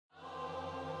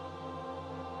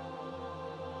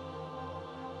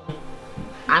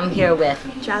I'm here with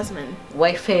Jasmine.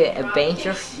 White Favorite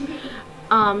Avenger.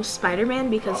 Spider-Man,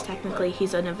 because technically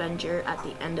he's an Avenger at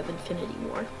the end of Infinity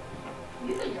War.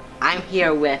 I'm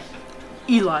here with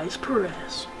Elias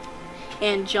Perez.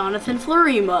 And Jonathan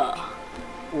Florima.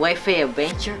 White Favorite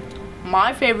Avenger.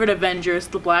 My favorite Avenger is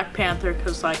the Black Panther,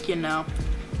 because, like, you know,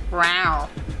 wow.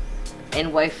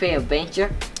 And White Favorite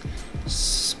Avenger.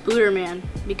 Spooderman,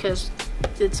 because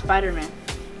it's Spider-Man.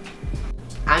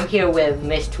 I'm here with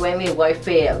Miss Twimmy, White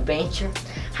Favorite Avenger.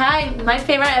 Hi, my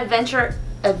favorite Avenger,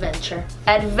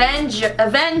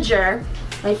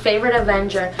 my favorite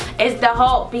Avenger is the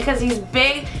Hulk, because he's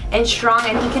big and strong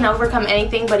and he can overcome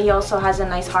anything, but he also has a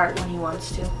nice heart when he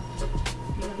wants to.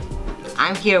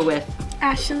 I'm here with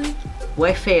Ashley.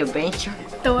 White Favorite Avenger.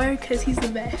 Thor, because he's the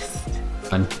best.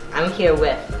 I'm here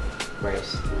with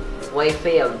Bryce. White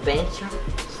Favorite Avenger.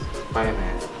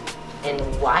 Spider-Man. And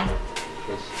why?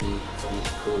 Because he's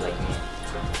cool like me.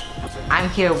 I'm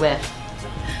here with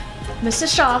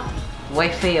Mrs. Shaw.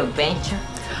 White Favorite Avenger.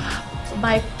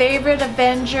 My favorite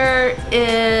Avenger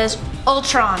is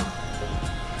Ultron.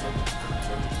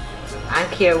 I'm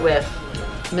here with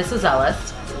Mrs.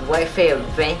 Ellis. White Favorite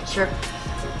Avenger.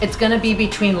 It's gonna be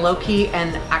between Loki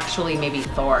and actually maybe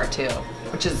Thor too,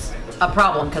 which is a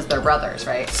problem because they're brothers,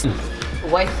 right?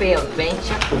 White Favorite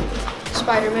Avenger.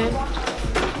 Spider-Man.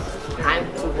 I'm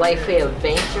White Favorite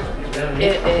Avenger.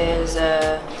 It is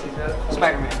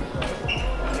Spider-Man.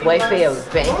 White Favorite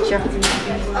Avenger.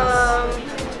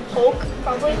 Hulk,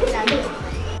 probably.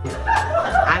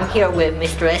 I'm here with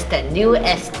Mr. S, the new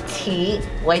ST,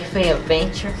 White Favorite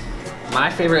Avenger.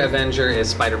 My favorite Avenger is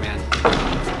Spider-Man.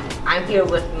 I'm here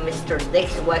with Mr.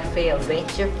 Dix, White Favorite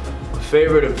Avenger. My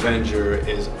favorite Avenger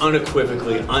is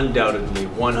unequivocally, undoubtedly,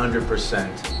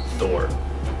 100% Thor.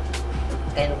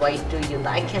 And why do you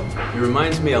like him? He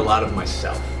reminds me a lot of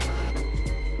myself.